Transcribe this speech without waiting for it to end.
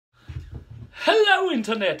Hello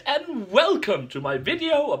Internet and welcome to my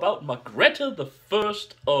video about Margrete the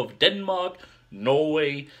First of Denmark,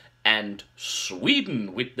 Norway and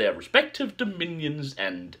Sweden with their respective dominions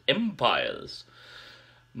and empires.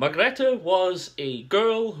 Margrete was a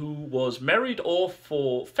girl who was married off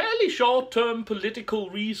for fairly short-term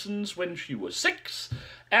political reasons when she was 6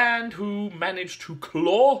 and who managed to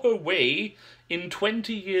claw her way in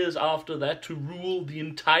 20 years after that to rule the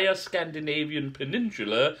entire Scandinavian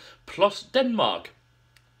peninsula plus Denmark.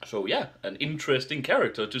 So yeah, an interesting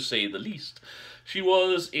character to say the least. She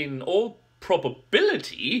was in all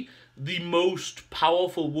probability the most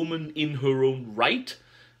powerful woman in her own right,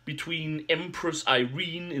 between Empress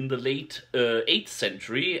Irene in the late 8th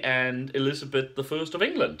century and Elizabeth I of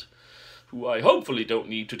England, who I hopefully don't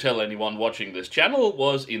need to tell anyone watching this channel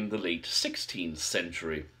was in the late 16th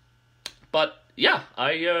century. But yeah,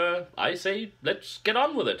 I say let's get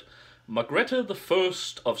on with it. Margrete the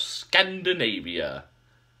First of Scandinavia.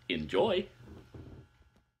 Enjoy.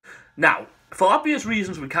 Now, for obvious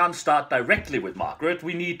reasons, we can't start directly with Margaret.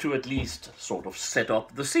 We need to at least sort of set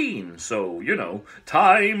up the scene. So, you know,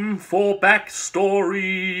 time for backstory.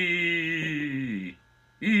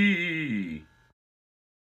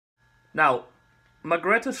 Now,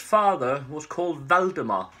 Margrete's father was called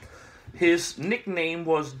Valdemar. His nickname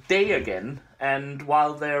was Day Again, and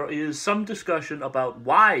while there is some discussion about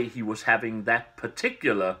why he was having that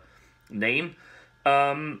particular name,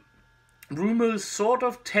 rumors sort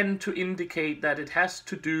of tend to indicate that it has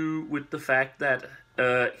to do with the fact that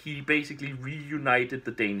he basically reunited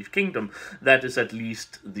the Danish kingdom. That is at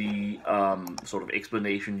least the sort of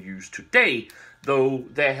explanation used today, though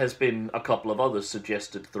there has been a couple of others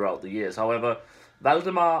suggested throughout the years. However,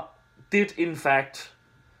 Valdemar did in fact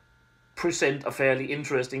present a fairly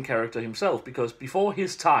interesting character himself, because before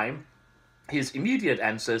his time, his immediate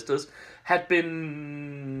ancestors had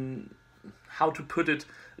been, how to put it,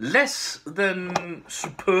 less than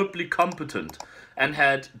superbly competent, and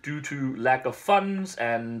had, due to lack of funds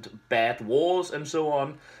and bad wars and so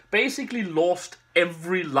on, basically lost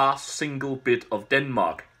every last single bit of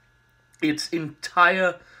Denmark. Its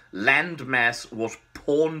entire landmass was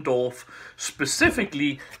pawned off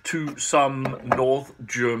specifically to some North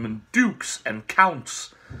German dukes and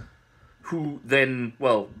counts, who then,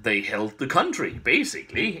 well, they held the country,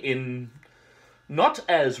 basically, in not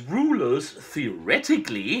as rulers,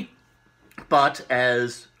 theoretically, but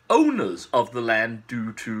as owners of the land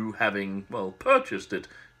due to having, well, purchased it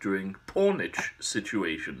during pawnage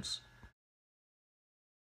situations.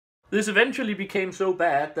 This eventually became so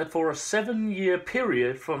bad that for a 7-year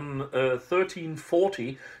period from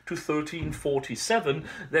 1340 to 1347,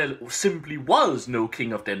 there simply was no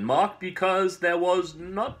king of Denmark, because there was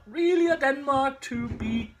not really a Denmark to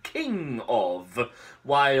be king of,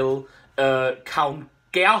 while Count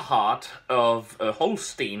Gerhard of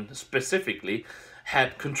Holstein specifically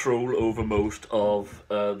had control over most of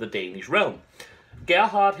the Danish realm.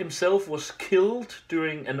 Gerhard himself was killed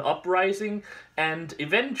during an uprising, and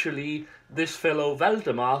eventually this fellow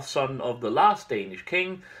Valdemar, son of the last Danish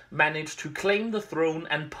king, managed to claim the throne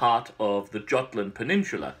and part of the Jutland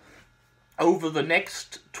Peninsula. Over the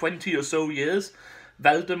next 20 or so years,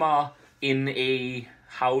 Valdemar, in a,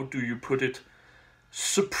 how do you put it,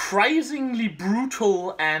 surprisingly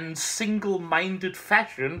brutal and single-minded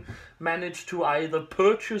fashion, managed to either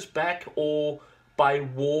purchase back or by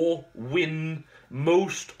war win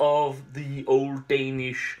most of the old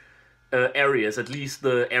Danish areas, at least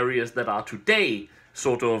the areas that are today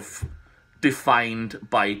sort of defined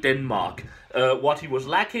by Denmark. What he was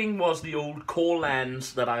lacking was the old core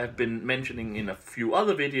lands that I have been mentioning in a few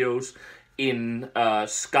other videos in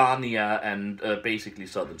Scania and basically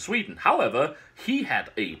southern Sweden. However, he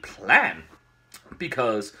had a plan,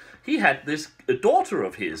 because he had this daughter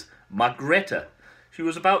of his, Margrete. She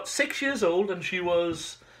was about 6 years old, and she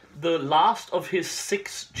was the last of his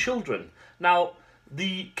 6 children. Now,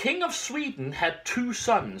 the King of Sweden had 2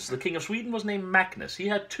 sons. The King of Sweden was named Magnus. He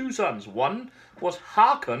had 2 sons. One was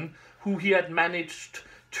Håkon, who he had managed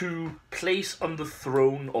to place on the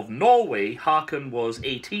throne of Norway. Håkon was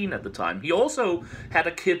 18 at the time. He also had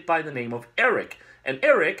a kid by the name of Erik, and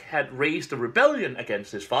Erik had raised a rebellion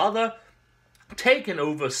against his father, taken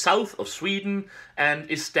over south of Sweden, and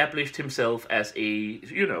established himself as a,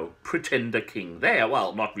 you know, pretender king there.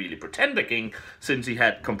 Well, not really pretender king, since he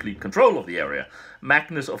had complete control of the area.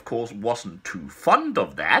 Magnus, of course, wasn't too fond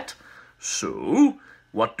of that, so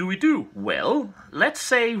what do? Well, let's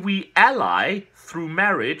say we ally through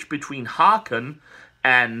marriage between Håkon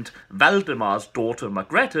and Valdemar's daughter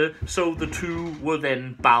Margrete, so the two were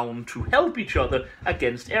then bound to help each other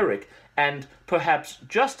against Erik. and perhaps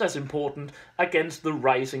just as important, against the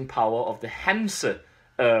rising power of the Hanse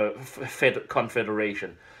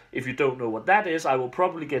Confederation. If you don't know what that is, I will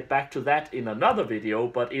probably get back to that in another video,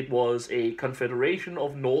 but it was a confederation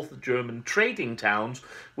of North German trading towns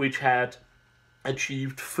which had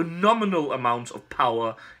achieved phenomenal amounts of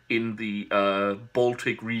power in the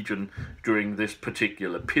Baltic region during this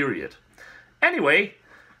particular period. Anyway,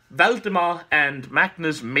 Valdemar and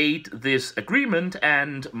Magnus made this agreement,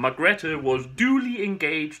 and Margrete was duly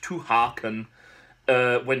engaged to Håkon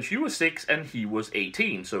when she was 6 and he was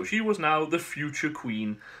 18. So she was now the future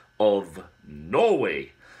queen of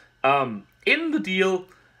Norway. In the deal,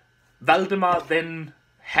 Valdemar then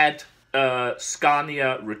had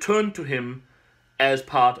Scania returned to him as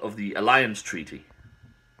part of the alliance treaty.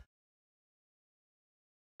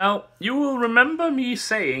 Now, you will remember me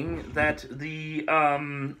saying that the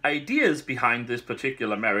ideas behind this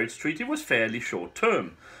particular marriage treaty was fairly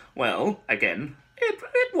short-term. Well, again,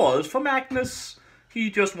 it was for Magnus. He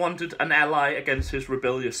just wanted an ally against his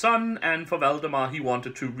rebellious son, and for Valdemar he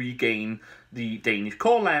wanted to regain the Danish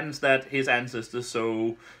core lands that his ancestors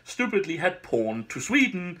so stupidly had pawned to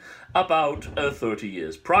Sweden about 30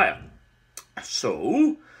 years prior.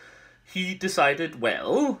 So he decided,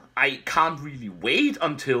 well, I can't really wait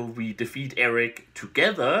until we defeat Eric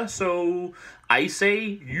together, so I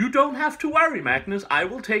say, you don't have to worry, Magnus. I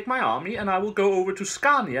will take my army and I will go over to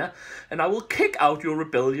Scania and I will kick out your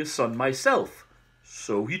rebellious son myself.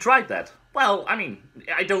 So he tried that. Well, I mean,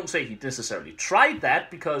 I don't say he necessarily tried that,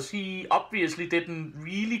 because he obviously didn't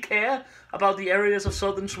really care about the areas of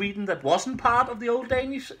southern Sweden that wasn't part of the old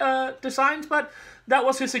Danish designs, but that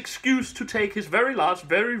was his excuse to take his very large,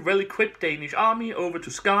 very well-equipped Danish army over to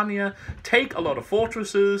Scania, take a lot of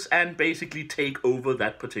fortresses, and basically take over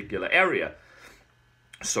that particular area.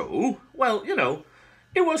 So, well, you know,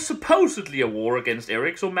 it was supposedly a war against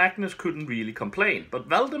Eric, so Magnus couldn't really complain. But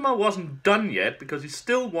Valdemar wasn't done yet, because he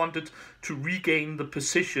still wanted to regain the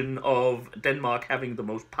position of Denmark having the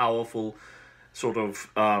most powerful sort of,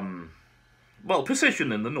 well,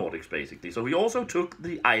 position in the Nordics, basically. So he also took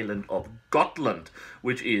the island of Gotland,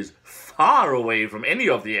 which is far away from any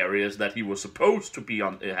of the areas that he was supposed to be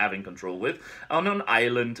having control with, on an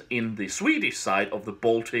island in the Swedish side of the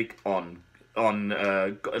Baltic on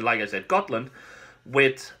like I said, Gotland,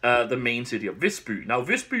 with the main city of Visby. Now,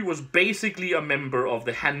 Visby was basically a member of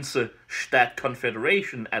the Hansestadt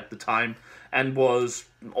Confederation at the time, and was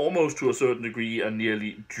almost to a certain degree a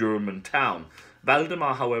nearly German town.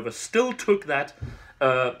 Valdemar, however, still took that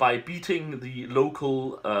by beating the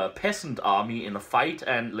local peasant army in a fight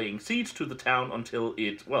and laying siege to the town until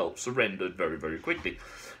it, well, surrendered very, very quickly.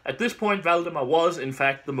 At this point, Valdemar was, in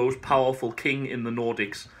fact, the most powerful king in the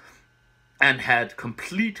Nordics, and had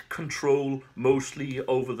complete control mostly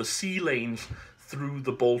over the sea lanes through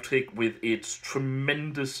the Baltic, with its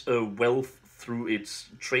tremendous wealth through its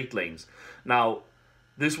trade lanes. Now,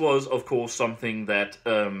 this was, of course, something that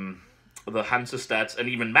the Hansestadts and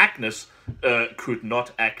even Magnus could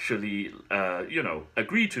not actually,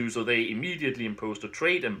 agree to, so they immediately imposed a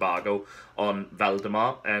trade embargo on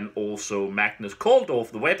Valdemar, and also Magnus called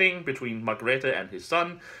off the wedding between Margrete and his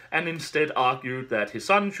son, and instead argued that his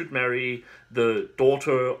son should marry the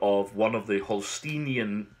daughter of one of the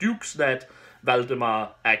Holsteinian dukes that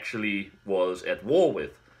Valdemar actually was at war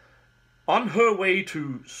with. On her way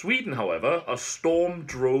to Sweden, however, a storm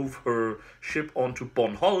drove her ship onto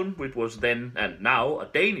Bornholm, which was then and now a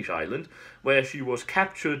Danish island, where she was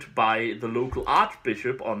captured by the local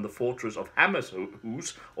archbishop on the fortress of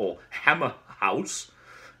Hammershus, or Hammerhouse,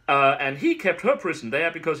 and he kept her prison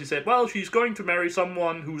there because he said, well, she's going to marry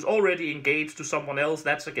someone who's already engaged to someone else,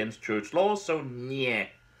 that's against church laws, so yeah.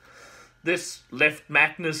 This left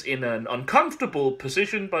Magnus in an uncomfortable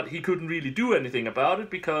position, but he couldn't really do anything about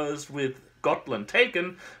it, because with Gotland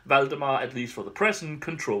taken, Valdemar, at least for the present,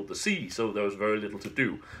 controlled the sea, so there was very little to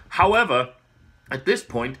do. However, at this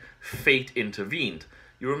point, fate intervened.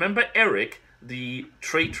 You remember Eric, the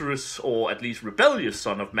traitorous, or at least rebellious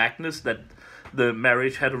son of Magnus that the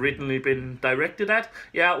marriage had originally been directed at?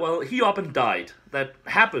 Yeah, well, he up and died. That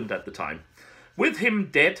happened at the time. With him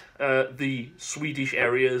dead, the Swedish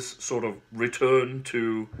areas sort of returned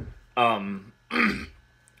to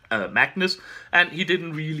Magnus, and he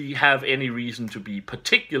didn't really have any reason to be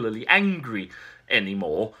particularly angry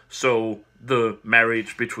anymore, so the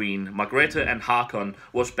marriage between Margrete and Håkon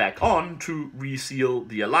was back on to reseal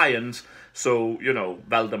the alliance, so, you know,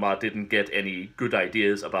 Valdemar didn't get any good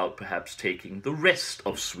ideas about perhaps taking the rest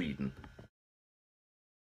of Sweden.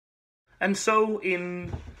 And so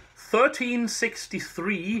in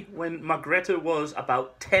 1363, when Margrete was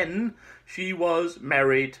about 10, she was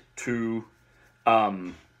married to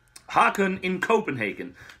Haakon in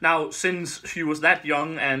Copenhagen. Now, since she was that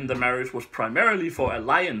young and the marriage was primarily for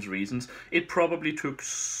alliance reasons, it probably took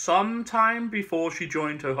some time before she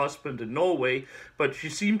joined her husband in Norway, but she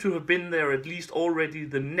seemed to have been there at least already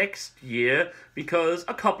the next year, because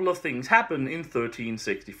a couple of things happened in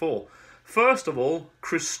 1364. First of all,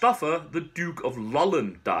 Christopher, the Duke of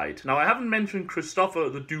Lolland, died. Now, I haven't mentioned Christopher,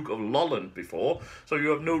 the Duke of Lolland, before, so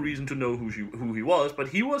you have no reason to know who he was, but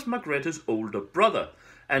he was Margrete's older brother,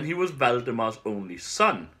 and he was Valdemar's only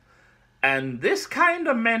son. And this kind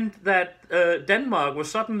of meant that Denmark was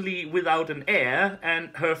suddenly without an heir,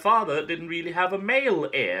 and her father didn't really have a male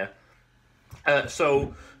heir.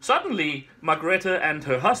 So suddenly, Margrete and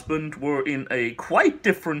her husband were in a quite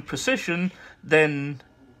different position than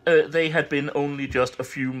they had been only just a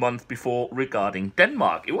few months before regarding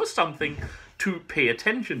Denmark. It was something to pay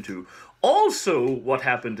attention to. Also, what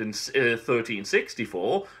happened in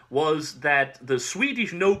 1364 was that the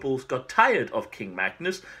Swedish nobles got tired of King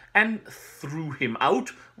Magnus and threw him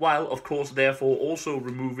out, while, of course, therefore also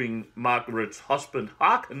removing Margaret's husband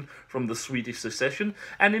Haakon from the Swedish succession,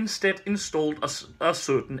 and instead installed a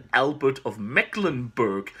certain Albert of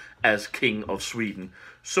Mecklenburg as King of Sweden.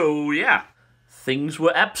 So, yeah. Things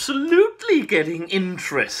were absolutely getting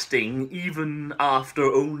interesting, even after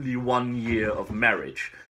only 1 year of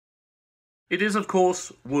marriage. It is, of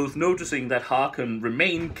course, worth noticing that Haakon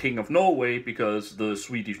remained King of Norway because the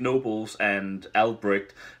Swedish nobles and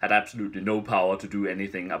Albrecht had absolutely no power to do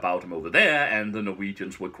anything about him over there, and the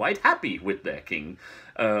Norwegians were quite happy with their king.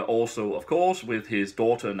 Also, of course, with his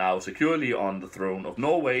daughter now securely on the throne of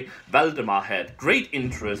Norway, Valdemar had great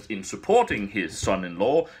interest in supporting his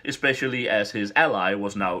son-in-law, especially as his ally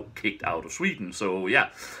was now kicked out of Sweden. So, yeah.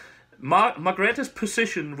 Margrete's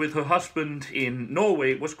position with her husband in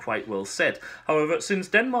Norway was quite well set. However, since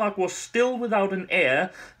Denmark was still without an heir,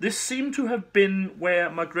 this seemed to have been where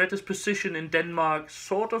Margrete's position in Denmark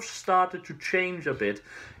sort of started to change a bit.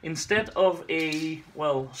 Instead of a,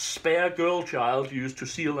 well, spare girl child used to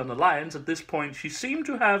seal an alliance, at this point she seemed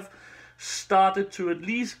to have started to at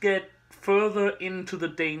least get further into the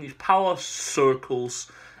Danish power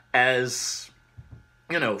circles as,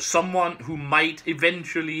 you know, someone who might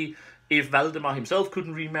eventually, if Valdemar himself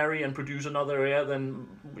couldn't remarry and produce another heir, then,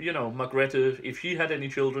 you know, Margrete, if she had any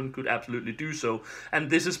children, could absolutely do so. And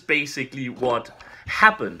this is basically what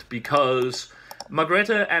happened, because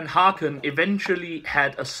Margrete and Haakon eventually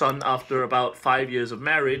had a son after about 5 years of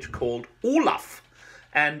marriage called Olaf.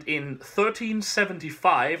 And in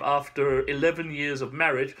 1375, after 11 years of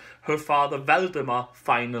marriage, her father Valdemar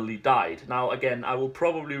finally died. Now, again, I will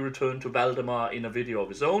probably return to Valdemar in a video of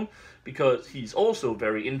his own, because he's also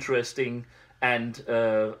very interesting and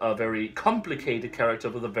a very complicated character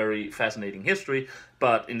with a very fascinating history.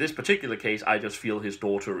 But in this particular case, I just feel his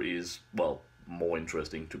daughter is, well, more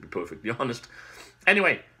interesting, to be perfectly honest.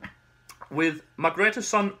 Anyway, with Margrete's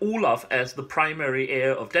son Olaf as the primary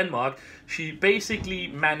heir of Denmark, she basically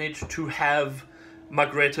managed to have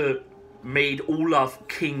Margrete made Olaf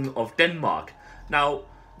king of Denmark. Now,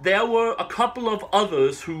 there were a couple of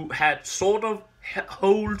others who had sort of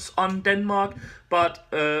holds on Denmark, but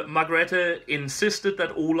Margrete insisted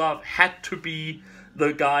that Olaf had to be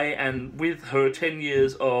the guy, and with her 10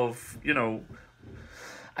 years of, you know,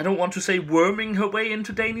 I don't want to say worming her way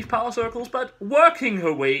into Danish power circles, but working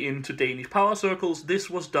her way into Danish power circles, this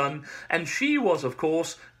was done, and she was, of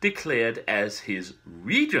course, declared as his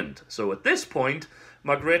regent. So at this point,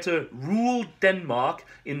 Margrete ruled Denmark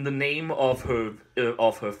in the name of her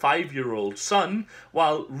 5-year-old son,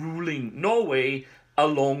 while ruling Norway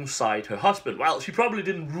alongside her husband. Well, she probably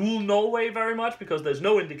didn't rule Norway very much, because there's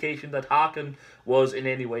no indication that Haakon was in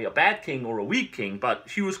any way a bad king or a weak king, but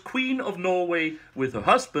she was queen of Norway with her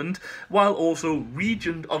husband, while also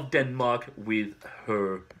regent of Denmark with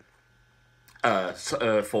her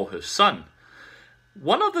for her son.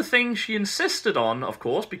 One of the things she insisted on, of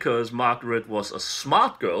course, because Margaret was a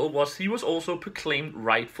smart girl, was he was also proclaimed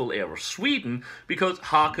rightful heir of Sweden, because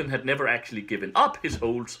Haakon had never actually given up his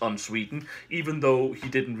holds on Sweden, even though he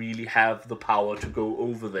didn't really have the power to go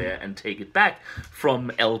over there and take it back from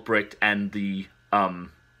Albrecht and the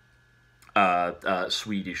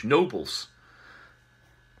Swedish nobles.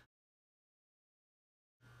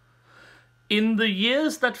 In the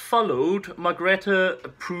years that followed,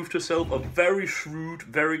 Margrete proved herself a very shrewd,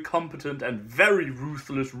 very competent, and very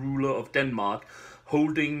ruthless ruler of Denmark,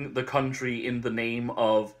 holding the country in the name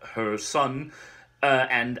of her son,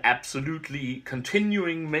 and absolutely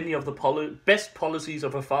continuing many of the best policies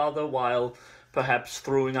of her father, while perhaps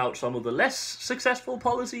throwing out some of the less successful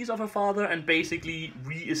policies of her father and basically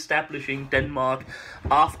re-establishing Denmark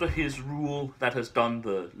after his rule that has done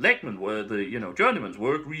the legman work, the journeyman's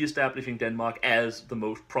work, re-establishing Denmark as the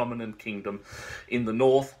most prominent kingdom in the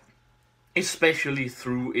north, especially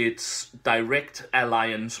through its direct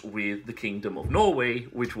alliance with the Kingdom of Norway,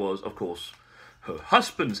 which was, of course, her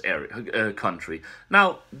husband's country.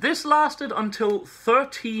 Now, this lasted until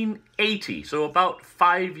 1380, so about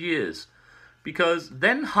 5 years, because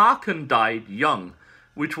then Haakon died young,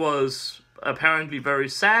 which was apparently very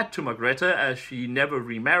sad to Margrete, as she never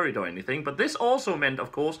remarried or anything. But this also meant,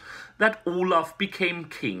 of course, that Olaf became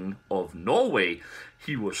king of Norway.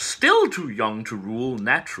 He was still too young to rule,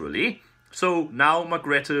 naturally, so now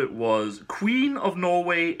Margrete was Queen of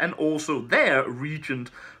Norway and also their regent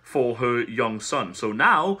for her young son. So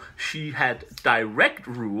now she had direct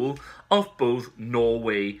rule of both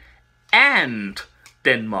Norway and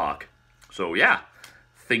Denmark. So yeah,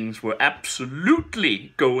 things were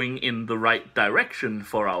absolutely going in the right direction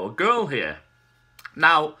for our girl here.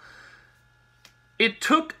 Now, it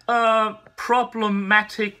took a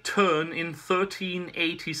problematic turn in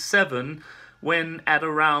 1387 when at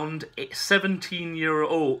around 17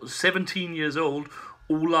 years old,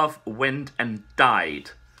 Olaf went and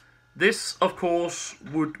died. This, of course,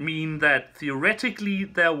 would mean that theoretically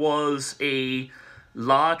there was a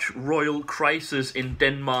large royal crisis in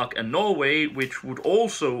Denmark and Norway, which would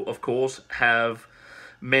also, of course, have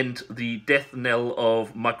meant the death knell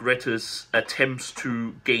of Margrete's attempts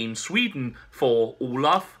to gain Sweden for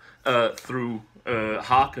Olaf through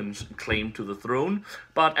Haakon's claim to the throne.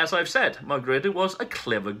 But as I've said, Margrete was a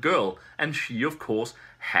clever girl, and she, of course,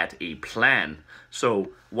 had a plan.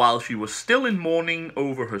 So, while she was still in mourning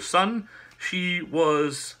over her son, she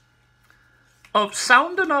was of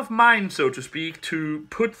sound enough mind, so to speak, to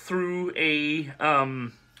put through a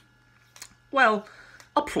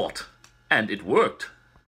plot. And it worked.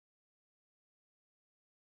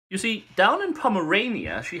 You see, down in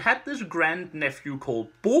Pomerania, she had this grandnephew called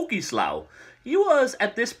Bogislaw. He was,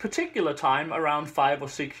 at this particular time, around 5 or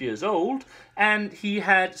 6 years old, and he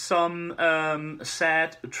had some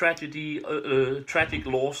sad tragic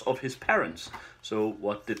loss of his parents. So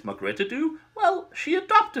what did Margrete do? Well, she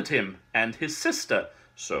adopted him and his sister.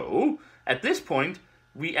 So, at this point,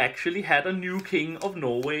 we actually had a new king of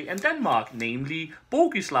Norway and Denmark, namely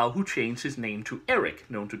Bogislaw, who changed his name to Erik,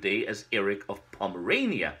 known today as Erik of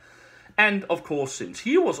Pomerania. And, of course, since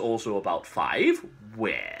he was also about 5,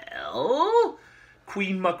 well,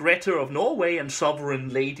 Queen Margrethe of Norway and sovereign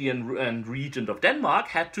lady and regent of Denmark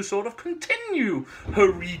had to sort of continue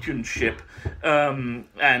her regentship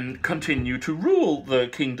and continue to rule the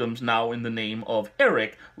kingdoms now in the name of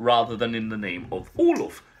Erik rather than in the name of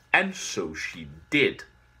Olaf. And so she did.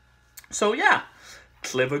 So yeah,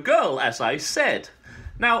 clever girl, as I said.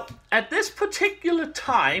 Now, at this particular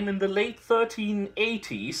time, in the late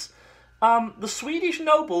 1380s, the Swedish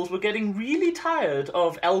nobles were getting really tired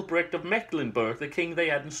of Albrecht of Mecklenburg, the king they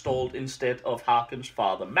had installed instead of Haakon's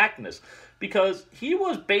father Magnus, because he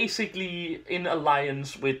was basically in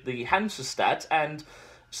alliance with the Hansestadt, and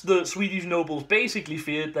the Swedish nobles basically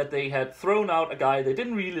feared that they had thrown out a guy they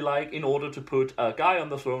didn't really like in order to put a guy on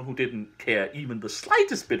the throne who didn't care even the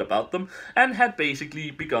slightest bit about them, and had basically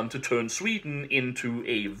begun to turn Sweden into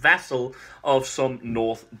a vassal of some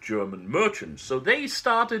North German merchants. So they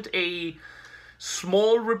started a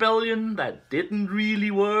small rebellion that didn't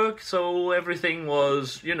really work, so everything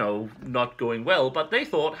was, not going well. But they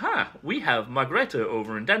thought, we have Margrethe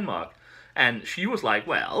over in Denmark. And she was like,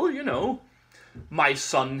 well, my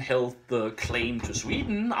son held the claim to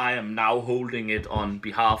Sweden. I am now holding it on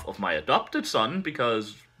behalf of my adopted son,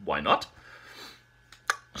 because why not?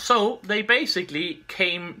 So they basically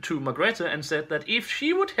came to Margrethe and said that if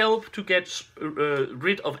she would help to get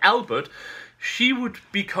rid of Albert, she would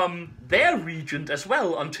become their regent as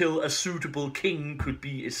well until a suitable king could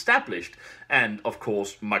be established. And of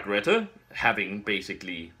course, Margrethe, having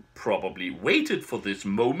basically probably waited for this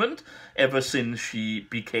moment ever since she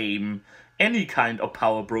became any kind of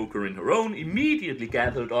power broker in her own, immediately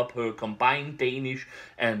gathered up her combined Danish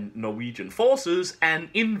and Norwegian forces and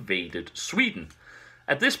invaded Sweden.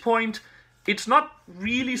 At this point, it's not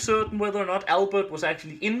really certain whether or not Albert was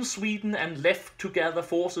actually in Sweden and left to gather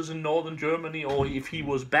forces in northern Germany, or if he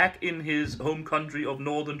was back in his home country of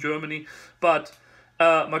northern Germany, but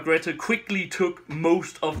Margrethe quickly took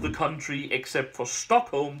most of the country except for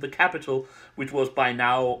Stockholm, the capital, which was by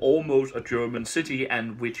now almost a German city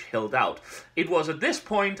and which held out. It was at this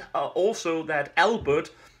point also that Albert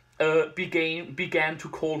began to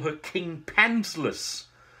call her King Pansless.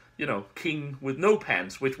 king with no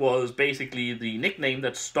pants, which was basically the nickname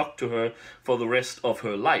that stuck to her for the rest of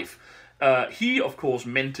her life. He, of course,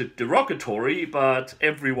 meant it derogatory, but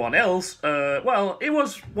everyone else, well, it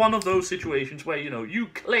was one of those situations where, you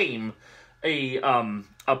claim a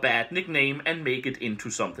bad nickname and make it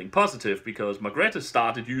into something positive, because Margrete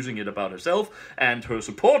started using it about herself, and her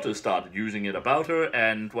supporters started using it about her,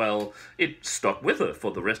 and, well, it stuck with her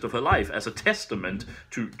for the rest of her life as a testament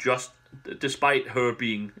to just, despite her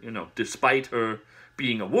being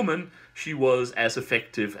a woman, she was as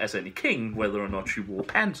effective as any king, whether or not she wore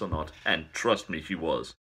pants or not, and trust me, she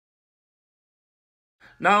was.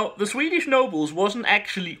 Now, the Swedish nobles wasn't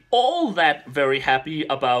actually all that very happy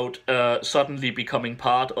about suddenly becoming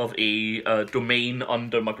part of a domain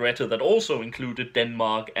under Margrete that also included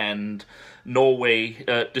Denmark and Norway,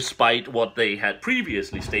 despite what they had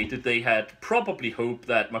previously stated. They had probably hoped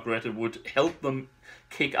that Margrete would help them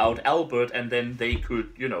kick out Albert, and then they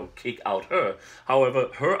could, kick out her. However,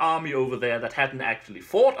 her army over there that hadn't actually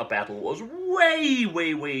fought a battle was way,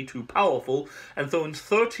 way, way too powerful, and so in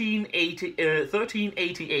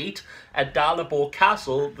 1388, at Dalaborg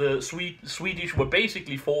Castle, the Swedish were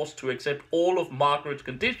basically forced to accept all of Margaret's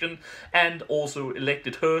condition, and also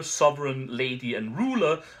elected her sovereign lady and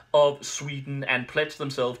ruler of Sweden, and pledged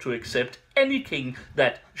themselves to accept any king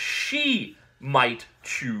that she might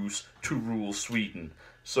choose to rule Sweden.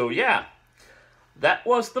 So yeah, that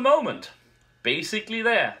was the moment. Basically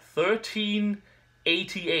there,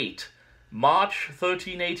 1388. March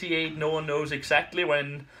 1388, no one knows exactly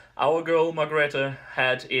when, our girl Margrete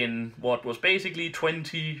had, in what was basically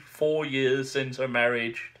 24 years since her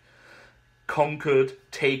marriage, conquered,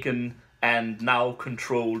 taken, and now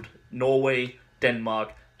controlled Norway,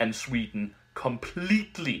 Denmark, and Sweden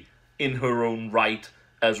completely in her own right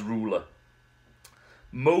as ruler.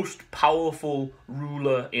 Most powerful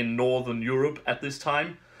ruler in Northern Europe at this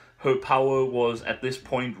time. Her power was at this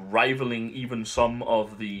point rivaling even some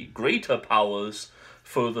of the greater powers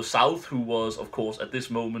further south, who was, of course, at this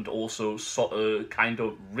moment also kind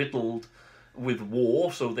of riddled with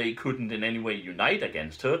war, so they couldn't in any way unite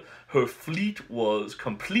against her. Her fleet was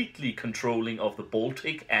completely controlling of the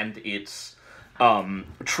Baltic and its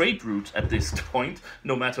trade routes at this point,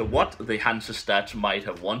 no matter what the Hansestadt might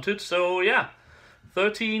have wanted. So yeah,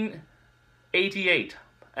 1388,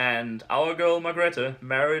 and our girl Margrete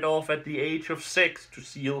married off at the age of 6 to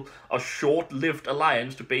seal a short-lived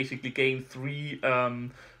alliance to basically gain 3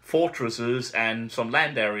 fortresses and some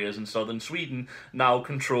land areas in southern Sweden. Now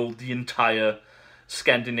controlled the entire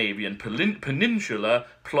Scandinavian peninsula,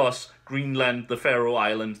 plus Greenland, the Faroe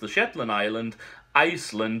Islands, the Shetland Island,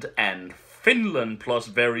 Iceland, and Finland, plus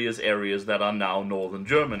various areas that are now northern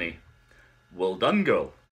Germany. Well done,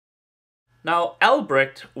 girl. Now,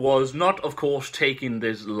 Albrecht was not, of course, taking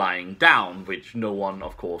this lying down, which no one,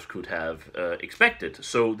 of course, could have expected.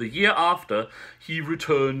 So the year after, he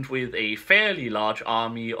returned with a fairly large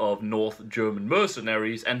army of North German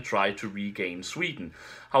mercenaries and tried to regain Sweden.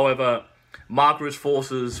 However, Margaret's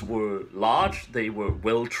forces were large, they were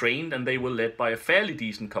well trained, and they were led by a fairly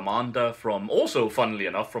decent commander from, also funnily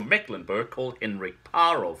enough, from Mecklenburg, called Henrik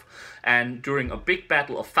Parov. And during a big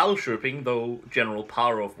battle of Falköping, though General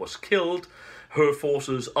Parov was killed, her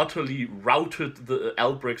forces utterly routed the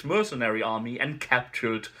Albrecht's mercenary army and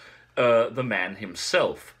captured the man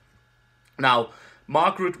himself. Now,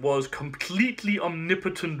 Margaret was completely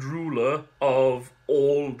omnipotent ruler of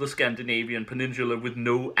all the Scandinavian peninsula with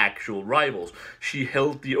no actual rivals. She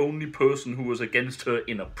held the only person who was against her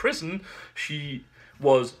in a prison. She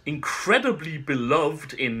was incredibly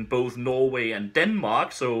beloved in both Norway and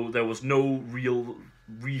Denmark, so there was no real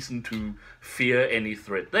reason to fear any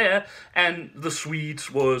threat there. And the Swedes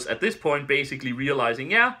was at this point basically realizing,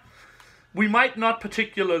 yeah, we might not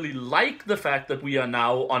particularly like the fact that we are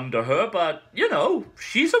now under her, but,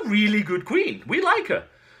 she's a really good queen. We like her.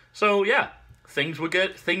 So, yeah, things were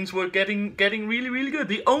getting really, really good.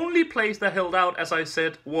 The only place that held out, as I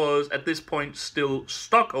said, was at this point still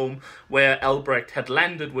Stockholm, where Albrecht had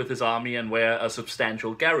landed with his army and where a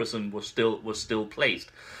substantial garrison was still placed.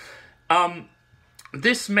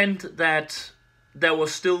 This meant that there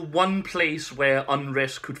was still one place where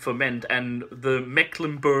unrest could ferment, and the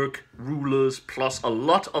Mecklenburg rulers, plus a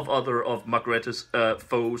lot of other of Margrete's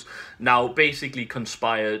foes, now basically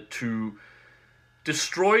conspired to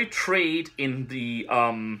destroy trade in the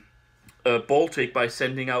Baltic by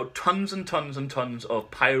sending out tons and tons and tons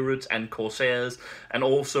of pirates and corsairs, and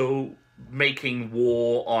also making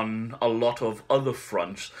war on a lot of other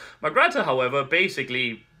fronts. Margrete, however,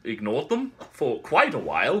 basically ignored them for quite a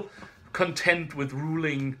while, content with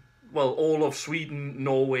ruling, well, all of Sweden,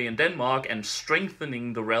 Norway, and Denmark, and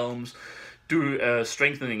strengthening the realms,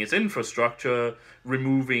 strengthening its infrastructure,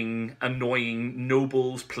 removing annoying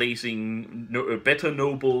nobles, placing better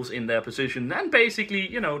nobles in their position, and basically,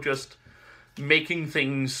 just making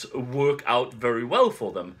things work out very well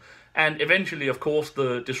for them. And eventually, of course,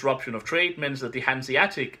 the disruption of trade meant that the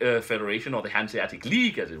Hanseatic Federation, or the Hanseatic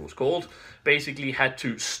League as it was called, basically had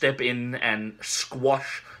to step in and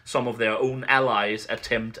squash some of their own allies'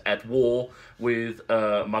 attempt at war with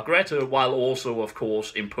Margrete, while also, of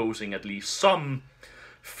course, imposing at least some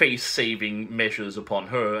face-saving measures upon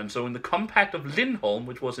her. And so in the Compact of Lindholm,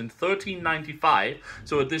 which was in 1395,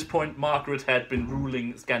 so at this point Margaret had been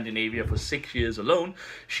ruling Scandinavia for 6 years alone,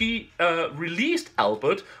 she released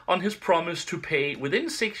Albert on his promise to pay,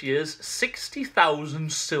 within 6 years,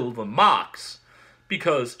 60,000 silver marks.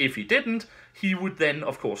 Because if he didn't, he would then,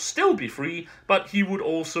 of course, still be free, but he would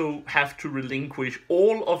also have to relinquish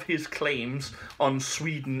all of his claims on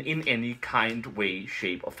Sweden in any kind, way,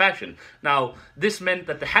 shape, or fashion. Now, this meant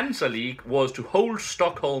that the Hansa League was to hold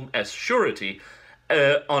Stockholm as surety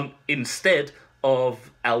instead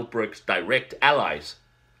of Albrecht's direct allies.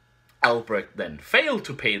 Albrecht then failed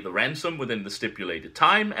to pay the ransom within the stipulated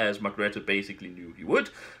time, as Margrethe basically knew he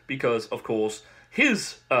would, because, of course,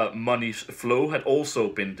 his money flow had also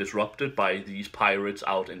been disrupted by these pirates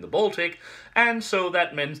out in the Baltic, and so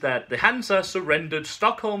that meant that the Hansa surrendered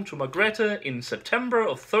Stockholm to Margrethe in September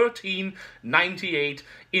of 1398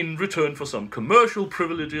 in return for some commercial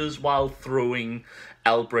privileges while throwing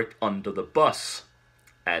Albrecht under the bus.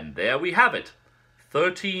 And there we have it,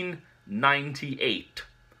 1398.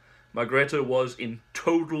 Margrethe was in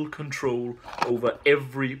total control over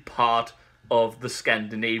every part of the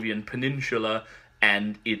Scandinavian peninsula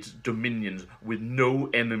and its dominions, with no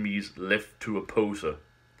enemies left to oppose her.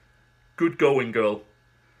 Good going, girl.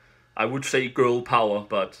 I would say girl power,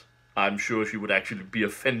 but I'm sure she would actually be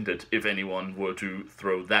offended if anyone were to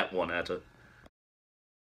throw that one at her.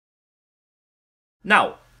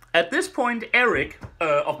 Now, at this point, Eric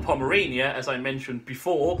of Pomerania, as I mentioned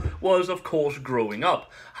before, was of course growing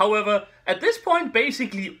up. However, at this point,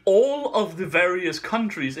 basically all of the various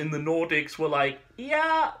countries in the Nordics were like,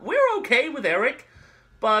 yeah, we're okay with Eric,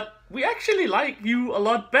 but we actually like you a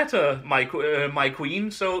lot better, my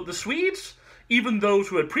queen. So the Swedes, even those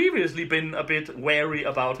who had previously been a bit wary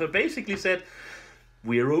about her, basically said,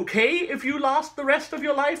 we're okay if you last the rest of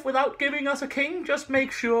your life without giving us a king. Just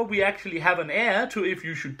make sure we actually have an heir to if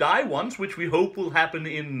you should die once, which we hope will happen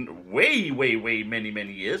in way,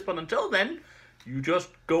 many years. But until then, you just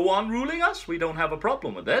go on ruling us. We don't have a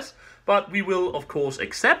problem with this. But we will, of course,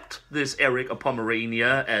 accept this Eric of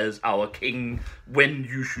Pomerania as our king when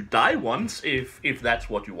you should die once, if that's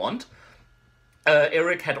what you want.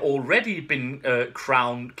 Eric had already been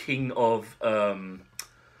crowned king of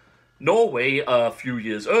Norway a few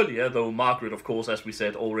years earlier, though Margaret, of course, as we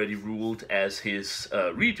said, already ruled as his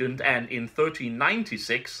regent. And in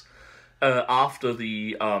 1396, after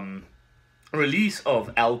the release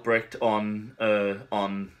of Albrecht on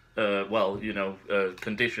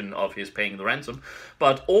condition of his paying the ransom,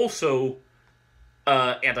 but also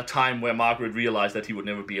at a time where Margaret realized that he would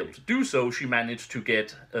never be able to do so, she managed to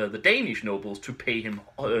get the Danish nobles to pay him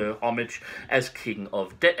homage as king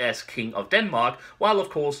of Denmark, while, of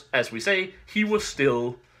course, as we say, he was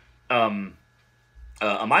still a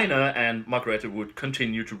minor, and Margrethe would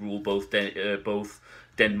continue to rule both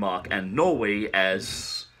Denmark and Norway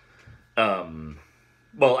as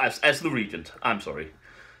the regent. I'm sorry.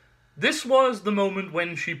 This was the moment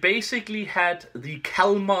when she basically had the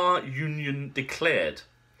Kalmar Union declared.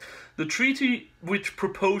 The treaty, which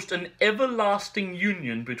proposed an everlasting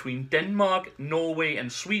union between Denmark, Norway, and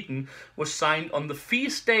Sweden, was signed on the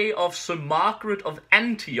feast day of Sir Margaret of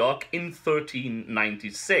Antioch in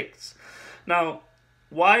 1396. Now,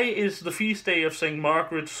 why is the feast day of St.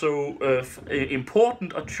 Margaret so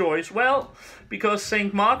important a choice? Well, because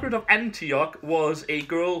St. Margaret of Antioch was a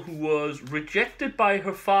girl who was rejected by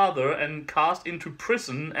her father and cast into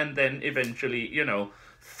prison and then eventually,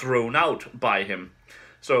 thrown out by him.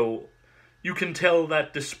 So you can tell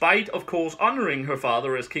that despite, of course, honoring her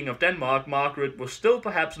father as King of Denmark, Margaret was still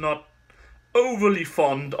perhaps not overly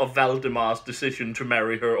fond of Valdemar's decision to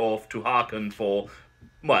marry her off to Haakon for,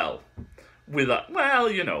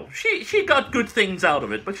 she got good things out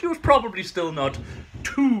of it, but she was probably still not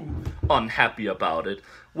too unhappy about it.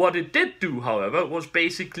 What it did do, however, was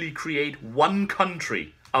basically create one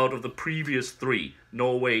country out of the previous three,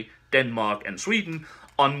 Norway, Denmark, and Sweden,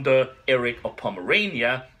 under Eric of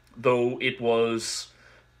Pomerania, though it was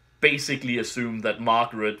basically assumed that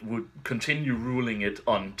Margaret would continue ruling it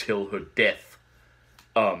until her death.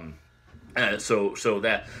 So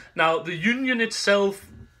there. Now, the union itself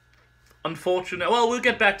unfortunate. Well, we'll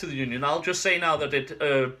get back to the Union. I'll just say now that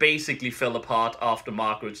it basically fell apart after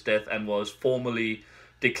Margaret's death and was formally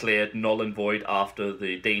declared null and void after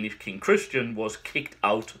the Danish King Christian was kicked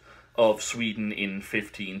out of Sweden in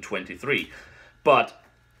 1523. But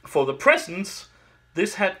for the present,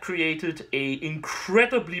 this had created a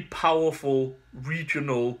incredibly powerful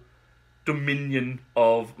regional dominion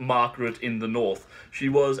of Margaret in the north. She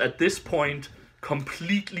was at this point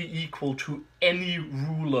completely equal to any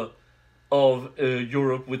ruler of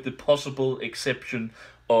Europe, with the possible exception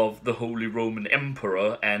of the Holy Roman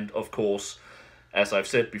Emperor. And of course, as I've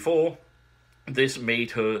said before, this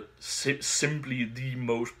made her simply the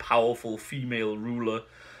most powerful female ruler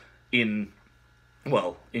in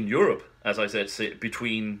Europe. As I said,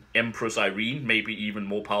 between Empress Irene, maybe even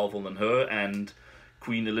more powerful than her, and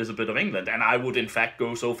Queen Elizabeth of England. And I would in fact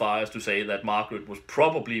go so far as to say that Margaret was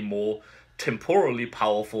probably more temporally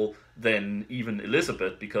powerful than even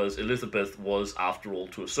Elizabeth, because Elizabeth was, after all,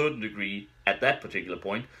 to a certain degree, at that particular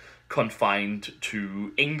point, confined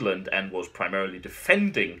to England and was primarily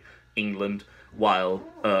defending England, while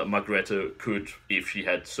Margrete could, if she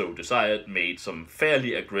had so desired, made some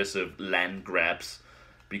fairly aggressive land grabs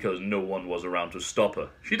because no one was around to stop her.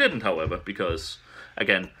 She didn't, however, because,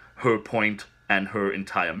 again, her point and her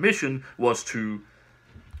entire mission was to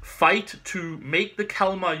fight to make the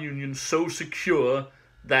Kalmar Union so secure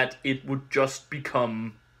that it would just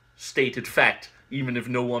become stated fact, even if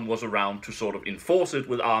no one was around to sort of enforce it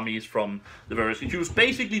with armies from the various... She was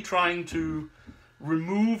basically trying to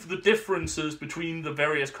remove the differences between the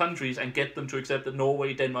various countries and get them to accept that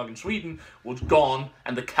Norway, Denmark, and Sweden was gone,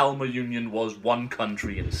 and the Kalmar Union was one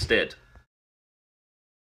country instead.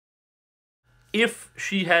 If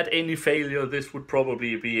she had any failure, this would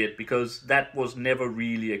probably be it, because that was never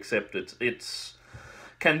really accepted. It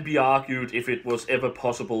can be argued if it was ever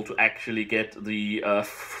possible to actually get the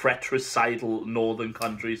fratricidal northern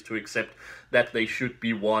countries to accept that they should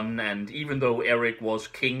be one. And even though Eric was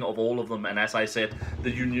king of all of them, and as I said,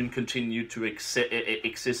 the Union continued to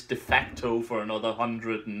exist de facto for another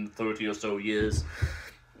 130 or so years,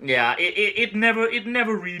 yeah, it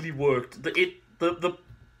never really worked. The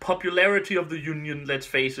popularity of the Union, let's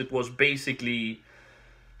face it, was basically,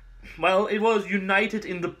 well, it was united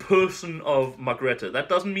in the person of Margrete. That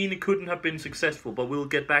doesn't mean it couldn't have been successful, but we'll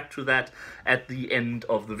get back to that at the end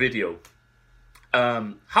of the video.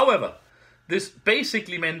 However, this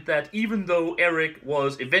basically meant that even though Eric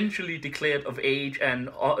was eventually declared of age and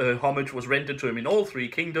homage was rendered to him in all three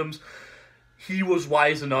kingdoms, he was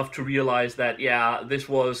wise enough to realize that, yeah, this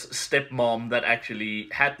was stepmom that actually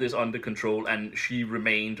had this under control, and she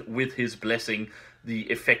remained, with his blessing, the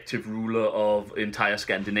effective ruler of entire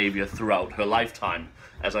Scandinavia throughout her lifetime.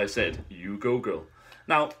 As I said, you go, girl.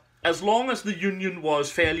 Now, as long as the Union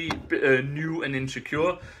was fairly new and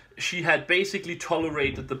insecure, she had basically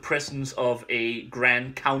tolerated the presence of a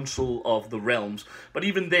Grand Council of the Realms. But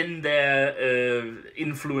even then, their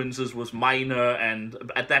influences was minor, and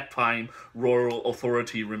at that time, royal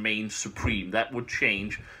authority remained supreme. That would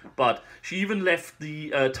change. But she even left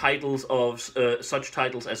the titles of such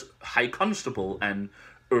titles as High Constable and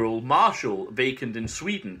Earl Marshal vacant in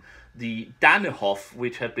Sweden. The Danehof,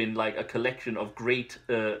 which had been like a collection of great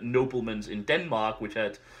noblemen in Denmark, which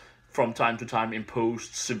had from time to time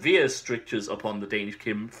imposed severe strictures upon the Danish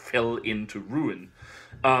king, fell into ruin.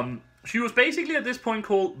 She was basically at this point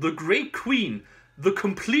called the Great Queen, the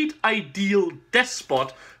complete ideal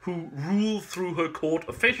despot who ruled through her court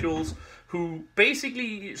officials, who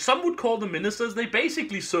basically, some would call them ministers. They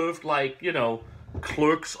basically served like, you know,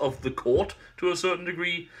 clerks of the court to a certain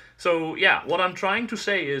degree. So yeah, what I'm trying to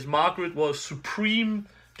say is Margaret was supreme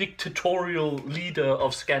dictatorial leader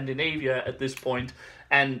of Scandinavia at this point,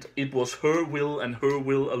 and it was her will and her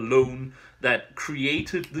will alone that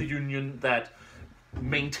created the Union, that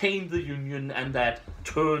maintained the Union, and that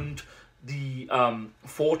turned the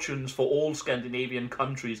fortunes for all Scandinavian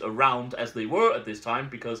countries around as they were at this time,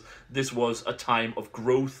 because this was a time of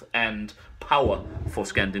growth and power for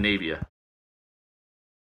Scandinavia.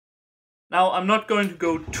 Now, I'm not going to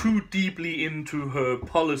go too deeply into her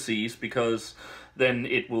policies, because then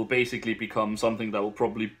it will basically become something that will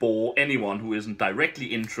probably bore anyone who isn't directly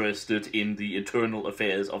interested in the internal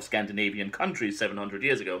affairs of Scandinavian countries 700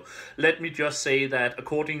 years ago. Let me just say that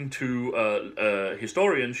according to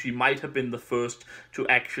historians, she might have been the first to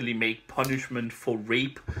actually make punishment for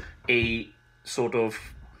rape a sort of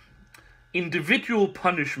individual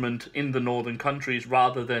punishment in the northern countries,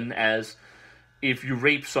 rather than as if you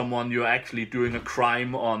rape someone, you're actually doing a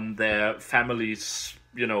crime on their family's,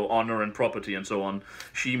 you know, honor and property and so on.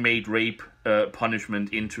 She made rape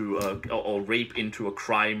punishment into or rape into a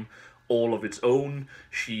crime all of its own.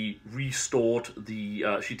 She restored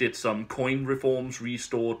she did some coin reforms,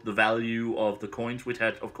 restored the value of the coins, which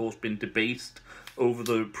had, of course, been debased over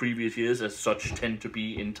the previous years, as such tend to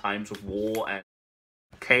be in times of war and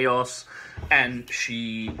chaos. And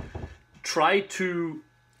she tried to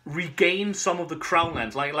regain some of the crown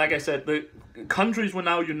lands. Like I said, the countries were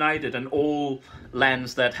now united, and all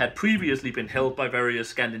lands that had previously been held by various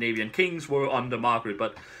Scandinavian kings were under Margaret.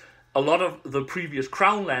 But a lot of the previous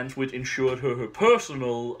crown lands, which ensured her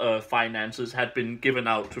personal finances, had been given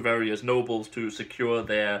out to various nobles to secure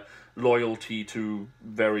their loyalty to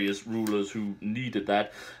various rulers who needed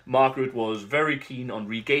that. Margaret was very keen on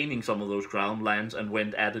regaining some of those crown lands and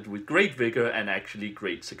went at it with great vigor and actually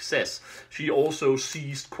great success. She also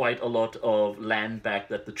seized quite a lot of land back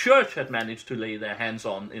that the church had managed to lay their hands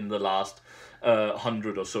on in the last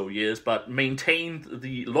 100 or so years, but maintained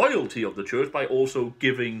the loyalty of the church by also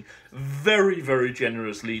giving very, very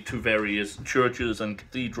generously to various churches and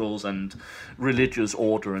cathedrals and religious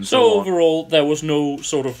order and so on. So overall, there was no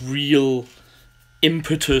sort of real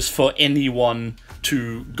impetus for anyone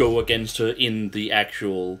to go against her in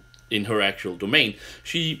her actual domain.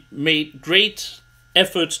 She made great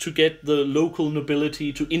efforts to get the local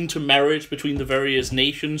nobility to intermarriage between the various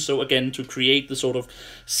nations, so again to create the sort of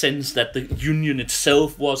sense that the union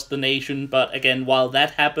itself was the nation. But again, while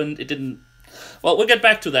that happened, it didn't, well, we'll get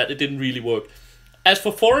back to that, it didn't really work. As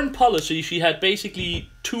for foreign policy, she had basically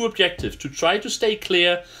two objectives: to try to stay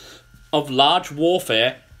clear of large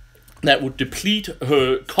warfare that would deplete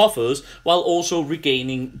her coffers, while also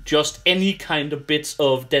regaining just any kind of bits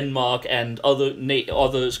of Denmark and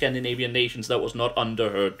other Scandinavian nations that was not under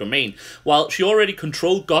her domain. While she already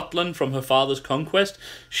controlled Gotland from her father's conquest,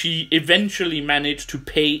 she eventually managed to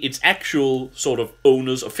pay its actual sort of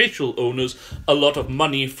owners, official owners, a lot of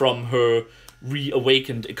money from her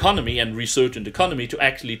reawakened economy and resurgent economy to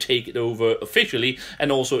actually take it over officially,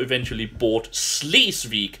 and also eventually bought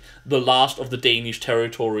Slesvig, the last of the Danish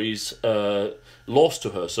territories lost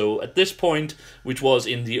to her. So at this point, which was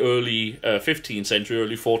in the early 15th century,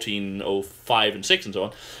 early 1405 and 6 and so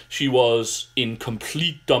on, she was in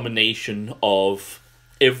complete domination of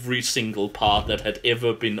every single part that had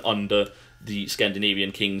ever been under the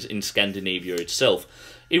Scandinavian kings in Scandinavia itself.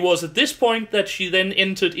 It was at this point that she then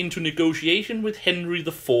entered into negotiation with Henry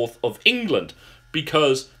IV of England,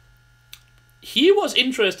 because he was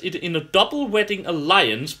interested in a double wedding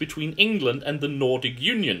alliance between England and the Nordic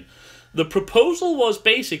Union. The proposal was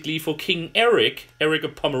basically for King Eric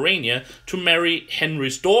of Pomerania, to marry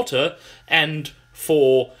Henry's daughter, and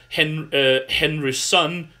for Henry's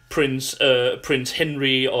son, Prince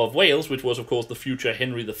Henry of Wales, which was of course the future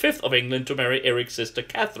Henry V of England, to marry Eric's sister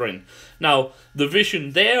Catherine. Now, the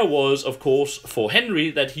vision there was, of course, for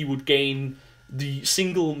Henry, that he would gain the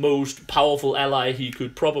single most powerful ally he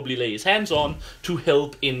could probably lay his hands on to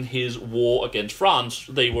help in his war against France.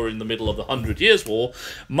 They were in the middle of the 100 Years' War.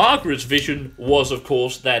 Margaret's vision was, of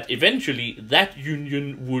course, that eventually that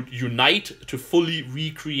union would unite to fully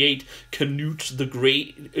recreate Canute the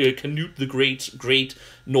Great's great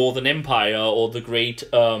Northern Empire, or the great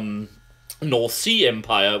North Sea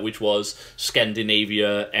Empire, which was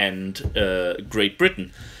Scandinavia and Great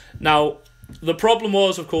Britain. Now, the problem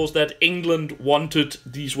was, of course, that England wanted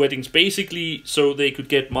these weddings basically so they could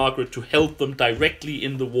get Margaret to help them directly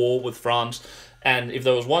in the war with France. And if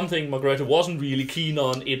there was one thing Margrethe wasn't really keen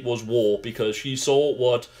on, it was war, because she saw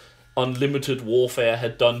what unlimited warfare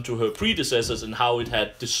had done to her predecessors and how it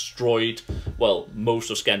had destroyed, well,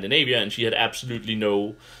 most of Scandinavia, and she had absolutely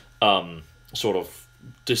no sort of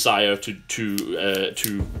desire to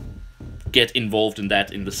get involved in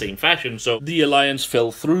that in the same fashion. So the alliance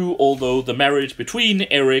fell through, although the marriage between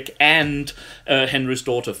Eric and Henry's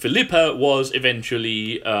daughter Philippa was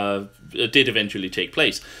eventually did eventually take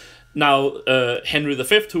place. Now, Henry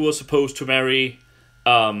V, who was supposed to marry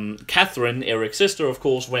Catherine, Eric's sister, of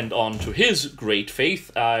course, went on to his great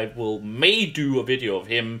faith. I may do a video of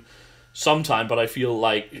him sometime, but I feel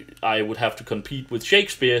like I would have to compete with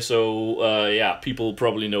Shakespeare, so yeah, people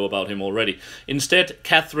probably know about him already. Instead,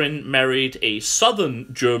 Catherine married a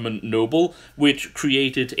southern German noble, which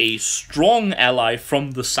created a strong ally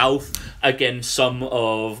from the south against some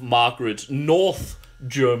of Margaret's North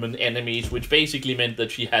German enemies, which basically meant that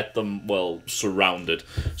she had them, well, surrounded.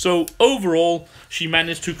 So overall, she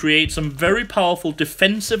managed to create some very powerful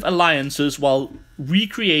defensive alliances while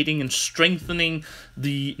recreating and strengthening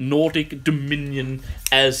the Nordic dominion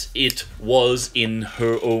as it was in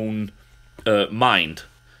her own mind.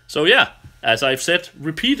 So yeah, as I've said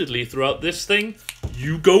repeatedly throughout this thing,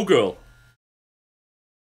 you go girl.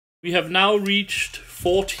 We have now reached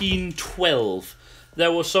 1412.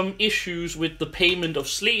 there were some issues with the payment of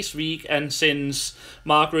Schleswig, and since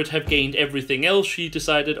Margaret had gained everything else, she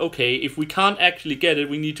decided, okay, if we can't actually get it,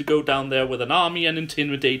 we need to go down there with an army and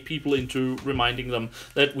intimidate people into reminding them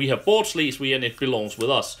that we have bought Schleswig and it belongs with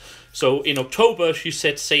us. So in October, she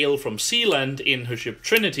set sail from Sealand in her ship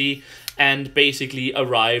Trinity and basically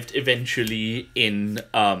arrived eventually in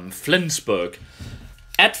Flensburg.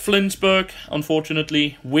 At Flensburg,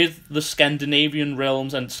 unfortunately, with the Scandinavian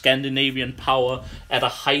realms and Scandinavian power at a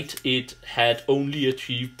height it had only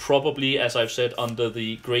achieved, probably, as I've said, under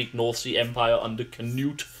the Great North Sea Empire under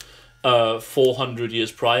Canute 400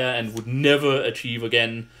 years prior, and would never achieve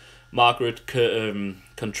again, Margaret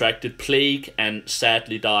contracted plague and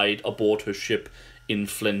sadly died aboard her ship in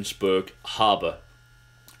Flensburg harbour.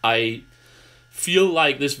 I feel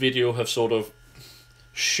like this video has sort of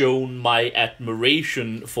shown my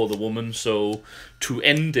admiration for the woman, so to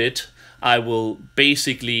end it, I will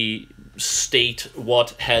basically state what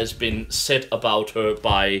has been said about her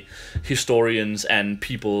by historians and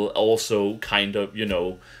people also kind of, you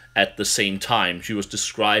know, at the same time. She was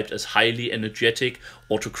described as highly energetic,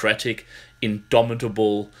 autocratic,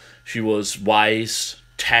 indomitable. She was wise,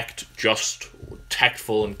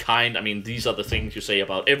 tactful and kind. I mean, these are the things you say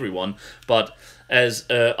about everyone, but as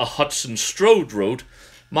a Hudson Strode wrote,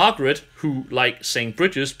 Margaret, who, like St.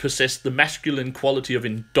 Bridges, possessed the masculine quality of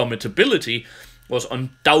indomitability, was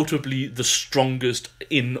undoubtedly the strongest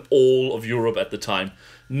in all of Europe at the time.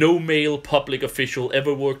 No male public official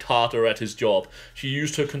ever worked harder at his job. She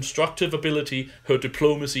used her constructive ability, her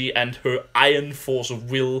diplomacy, and her iron force of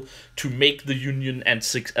will to make the Union a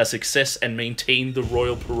success and maintain the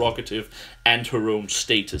royal prerogative and her own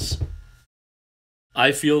status.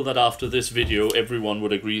 I feel that after this video, everyone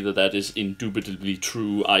would agree that that is indubitably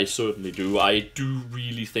true. I certainly do. I do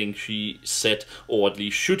really think she set, or at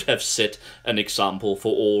least should have set, an example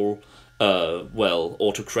for all, well,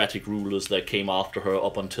 autocratic rulers that came after her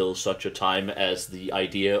up until such a time as the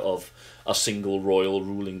idea of a single royal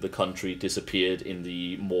ruling the country disappeared in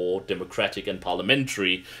the more democratic and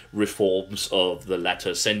parliamentary reforms of the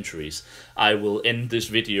latter centuries. I will end this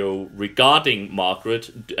video regarding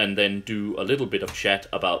Margaret and then do a little bit of chat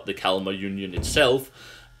about the Kalmar Union itself,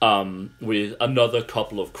 with another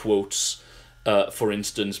couple of quotes. For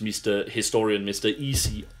instance, historian Mr.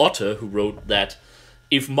 E.C. Otter, who wrote that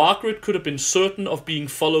if Margaret could have been certain of being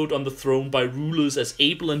followed on the throne by rulers as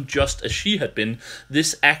able and just as she had been,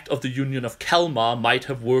 this act of the Union of Kalmar might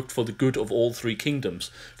have worked for the good of all three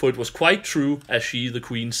kingdoms. For it was quite true, as she, the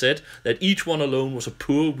queen, said, that each one alone was a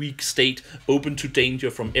poor, weak state, open to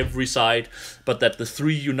danger from every side, but that the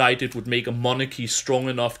three united would make a monarchy strong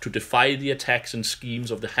enough to defy the attacks and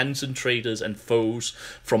schemes of the Hanseatic traders and foes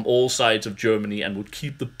from all sides of Germany, and would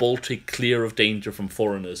keep the Baltic clear of danger from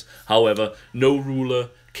foreigners. However, no ruler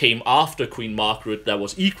came after Queen Margaret that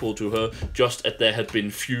was equal to her, just as there had been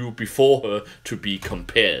few before her to be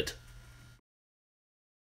compared.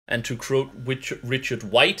 And to quote Richard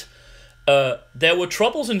White, there were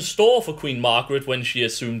troubles in store for Queen Margaret when she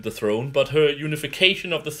assumed the throne, but her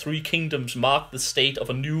unification of the three kingdoms marked the start of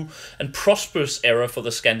a new and prosperous era for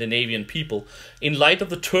the Scandinavian people. In light of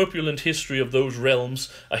the turbulent history of those realms,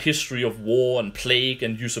 a history of war and plague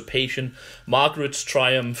and usurpation, Margaret's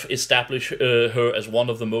triumph established her as one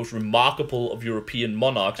of the most remarkable of European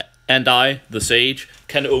monarchs. And I, the sage,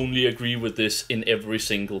 can only agree with this in every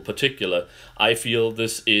single particular. I feel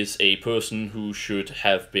this is a person who should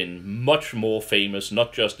have been much more famous,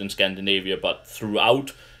 not just in Scandinavia, but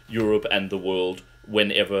throughout Europe and the world,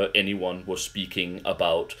 whenever anyone was speaking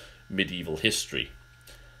about medieval history.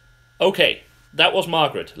 Okay, that was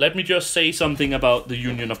Margaret. Let me just say something about the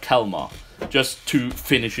Union of Kalmar, just to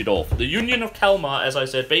finish it off. The Union of Kalmar, as I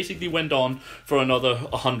said, basically went on for another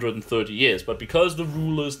 130 years, but because the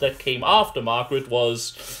rulers that came after Margaret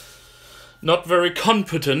was not very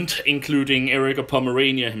competent, including Eric of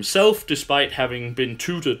Pomerania himself, despite having been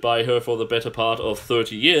tutored by her for the better part of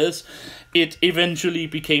 30 years, it eventually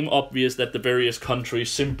became obvious that the various countries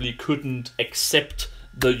simply couldn't accept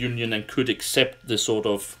the Union and could accept the sort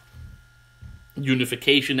of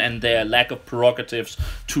unification and their lack of prerogatives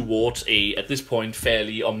towards a, at this point,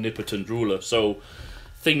 fairly omnipotent ruler. So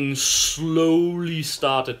things slowly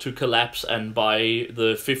started to collapse, and by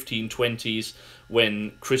the 1520s,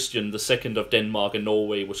 when Christian II of Denmark and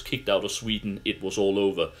Norway was kicked out of Sweden, it was all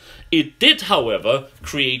over. It did, however,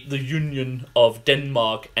 create the Union of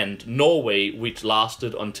Denmark and Norway, which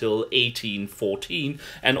lasted until 1814,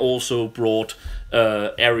 and also brought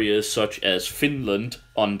areas such as Finland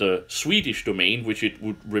under Swedish domain, which it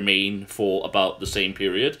would remain for about the same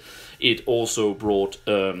period. It also brought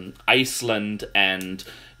Iceland and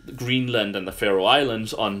Greenland and the Faroe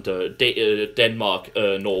Islands under Denmark,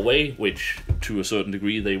 Norway, which to a certain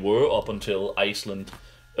degree they were up until Iceland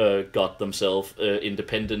got themselves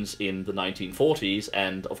independence in the 1940s,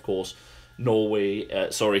 and of course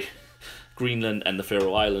Greenland and the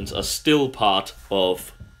Faroe Islands are still part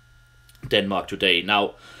of Denmark today.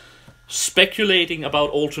 Now, speculating about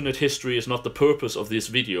alternate history is not the purpose of this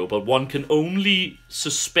video, but one can only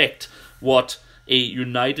suspect what a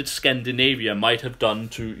united Scandinavia might have done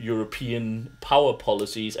to European power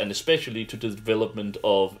policies, and especially to the development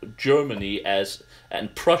of Germany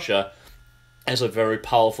and Prussia as a very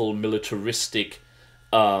powerful militaristic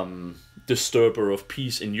disturber of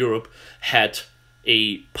peace in Europe, had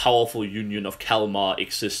a powerful union of Kalmar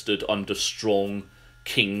existed under strong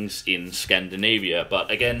kings in Scandinavia.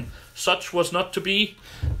 But again, such was not to be.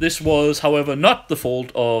 This was, however, not the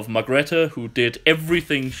fault of Margrete, who did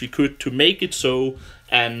everything she could to make it so,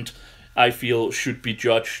 and I feel should be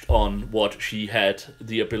judged on what she had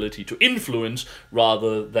the ability to influence,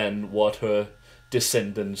 rather than what her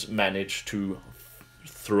descendants managed to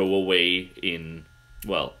throw away in,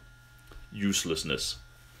 well, uselessness.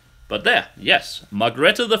 But there, yes,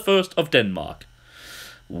 Margrete the First of Denmark.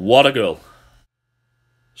 What a girl.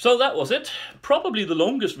 So that was it. Probably the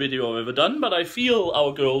longest video I've ever done, but I feel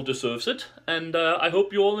our girl deserves it, and I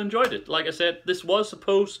hope you all enjoyed it. Like I said, this was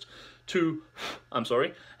supposed to,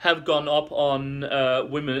 have gone up on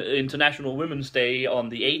International Women's Day on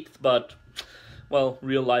the 8th, but, well,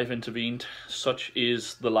 real life intervened. Such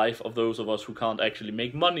is the life of those of us who can't actually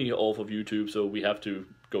make money off of YouTube, so we have to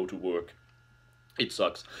go to work. It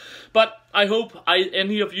sucks. But I hope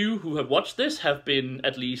any of you who have watched this have been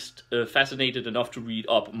at least fascinated enough to read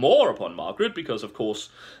up more upon Margaret, because of course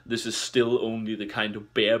this is still only the kind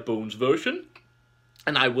of bare bones version.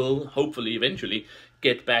 And I will hopefully eventually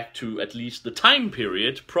get back to at least the time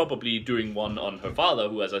period, probably doing one on her father,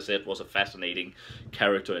 who, as I said, was a fascinating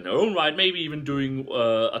character in her own right, maybe even doing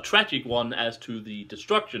a tragic one as to the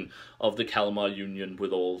destruction of the Kalmar Union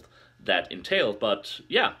with all that entailed. But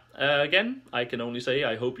yeah, again, I can only say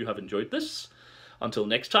I hope you have enjoyed this. Until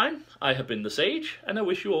next time, I have been the Sage, and I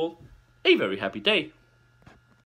wish you all a very happy day.